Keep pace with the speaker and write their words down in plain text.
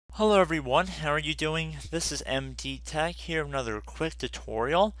Hello everyone, how are you doing? This is MD Tech here with another quick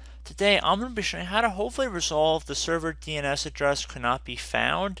tutorial. Today I'm going to be showing you how to hopefully resolve the server DNS address could not be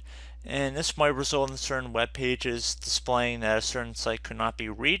found, and this might result in certain web pages displaying that a certain site could not be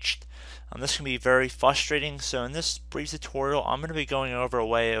reached. This can be very frustrating, so in this brief tutorial I'm going to be going over a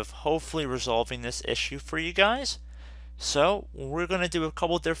way of hopefully resolving this issue for you guys. So we're going to do a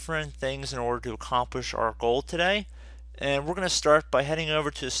couple different things in order to accomplish our goal today. And we're going to start by heading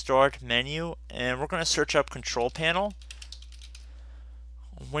over to the Start menu, and we're going to search up Control Panel.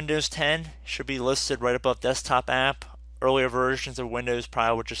 Windows 10 should be listed right above Desktop App. Earlier versions of Windows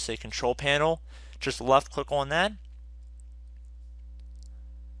probably would just say Control Panel. Just left click on that.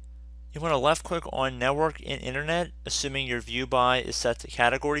 You want to left click on Network and Internet, assuming your view by is set to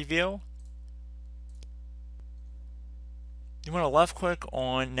Category View. You want to left click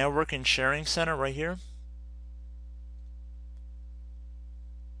on Network and Sharing Center right here.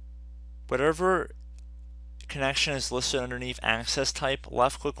 Whatever connection is listed underneath access type,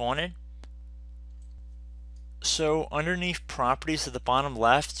 left click on it. So underneath properties at the bottom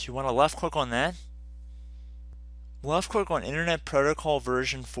left, you want to left click on that. Left click on Internet Protocol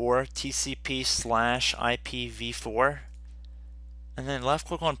version 4 TCP/IPv4, and then left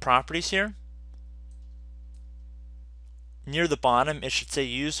click on properties here. Near the bottom it should say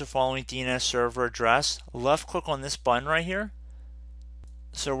use the following DNS server address. Left click on this button right here.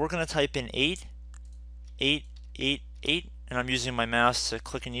 So we're going to type in 8.8.8.8, and I'm using my mouse to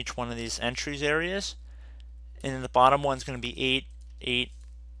click in each one of these entries areas. And then the bottom one's going to be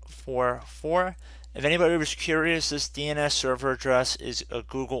 8844. If anybody was curious, this DNS server address is a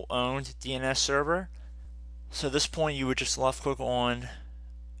Google-owned DNS server. So at this point you would just left click on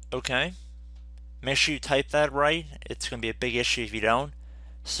OK. Make sure you type that right. It's going to be a big issue if you don't.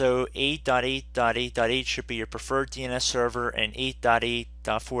 So 8.8.8.8 should be your preferred DNS server, and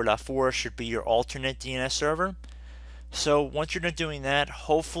 8.8.4.4 should be your alternate DNS server. So once you're done doing that,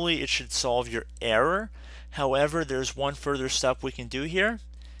 hopefully it should solve your error. However, there's one further step we can do here.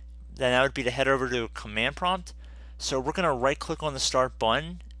 Then that would be to head over to Command Prompt. So we're going to right click on the Start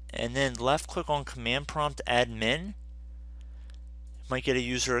button and then left click on Command Prompt Admin. Might get a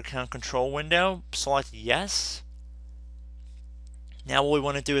user account control window. Select Yes. Now what we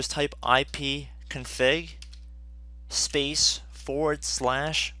want to do is type ipconfig /flush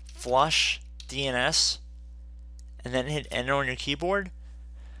DNS and then hit enter on your keyboard.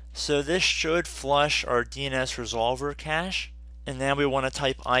 So this should flush our DNS resolver cache. And now we want to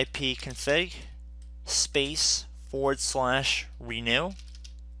type ipconfig /renew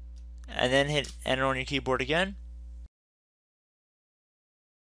and then hit enter on your keyboard again.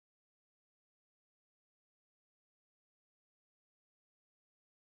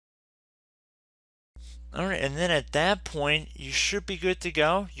 Alright, and then at that point, you should be good to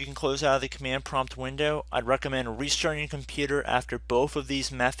go. You can close out of the command prompt window. I'd recommend restarting your computer after both of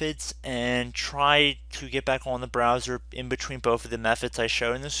these methods and try to get back on the browser in between both of the methods I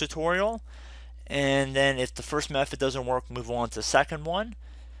showed in this tutorial. And then if the first method doesn't work, move on to the second one.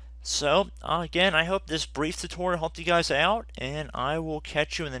 So, again, I hope this brief tutorial helped you guys out, and I will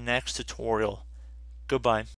catch you in the next tutorial. Goodbye.